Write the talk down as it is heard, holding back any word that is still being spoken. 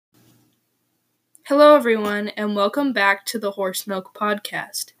Hello everyone, and welcome back to the Horse Milk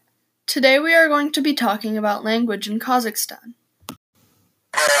Podcast. Today we are going to be talking about language in Kazakhstan.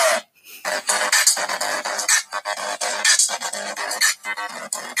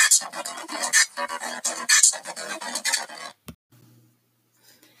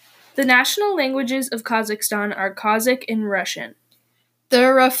 The national languages of Kazakhstan are Kazakh and Russian. There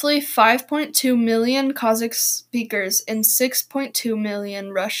are roughly 5.2 million Kazakh speakers and 6.2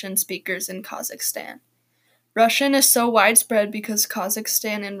 million Russian speakers in Kazakhstan. Russian is so widespread because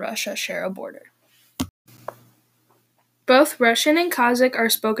Kazakhstan and Russia share a border. Both Russian and Kazakh are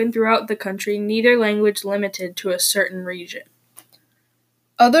spoken throughout the country, neither language limited to a certain region.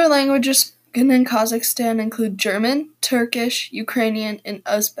 Other languages spoken in Kazakhstan include German, Turkish, Ukrainian, and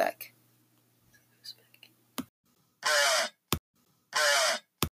Uzbek.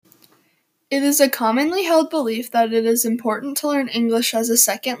 It is a commonly held belief that it is important to learn English as a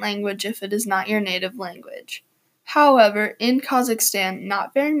second language if it is not your native language. However, in Kazakhstan,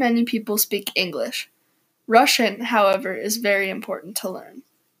 not very many people speak English. Russian, however, is very important to learn.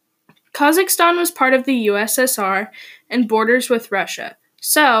 Kazakhstan was part of the USSR and borders with Russia.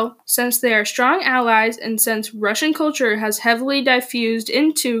 So, since they are strong allies and since Russian culture has heavily diffused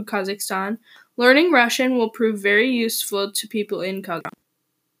into Kazakhstan, learning Russian will prove very useful to people in Kazakhstan.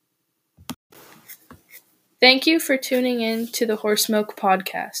 Thank you for tuning in to the Horse Milk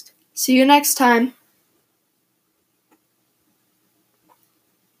Podcast. See you next time.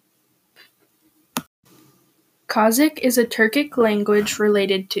 Kazakh is a Turkic language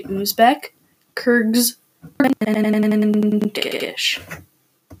related to Uzbek, Kyrgyz, and Turkish.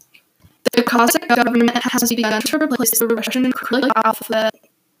 The Kazakh government has begun to replace the Russian Cyrillic alphabet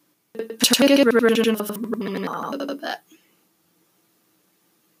with the Turkic version of the Roman alphabet.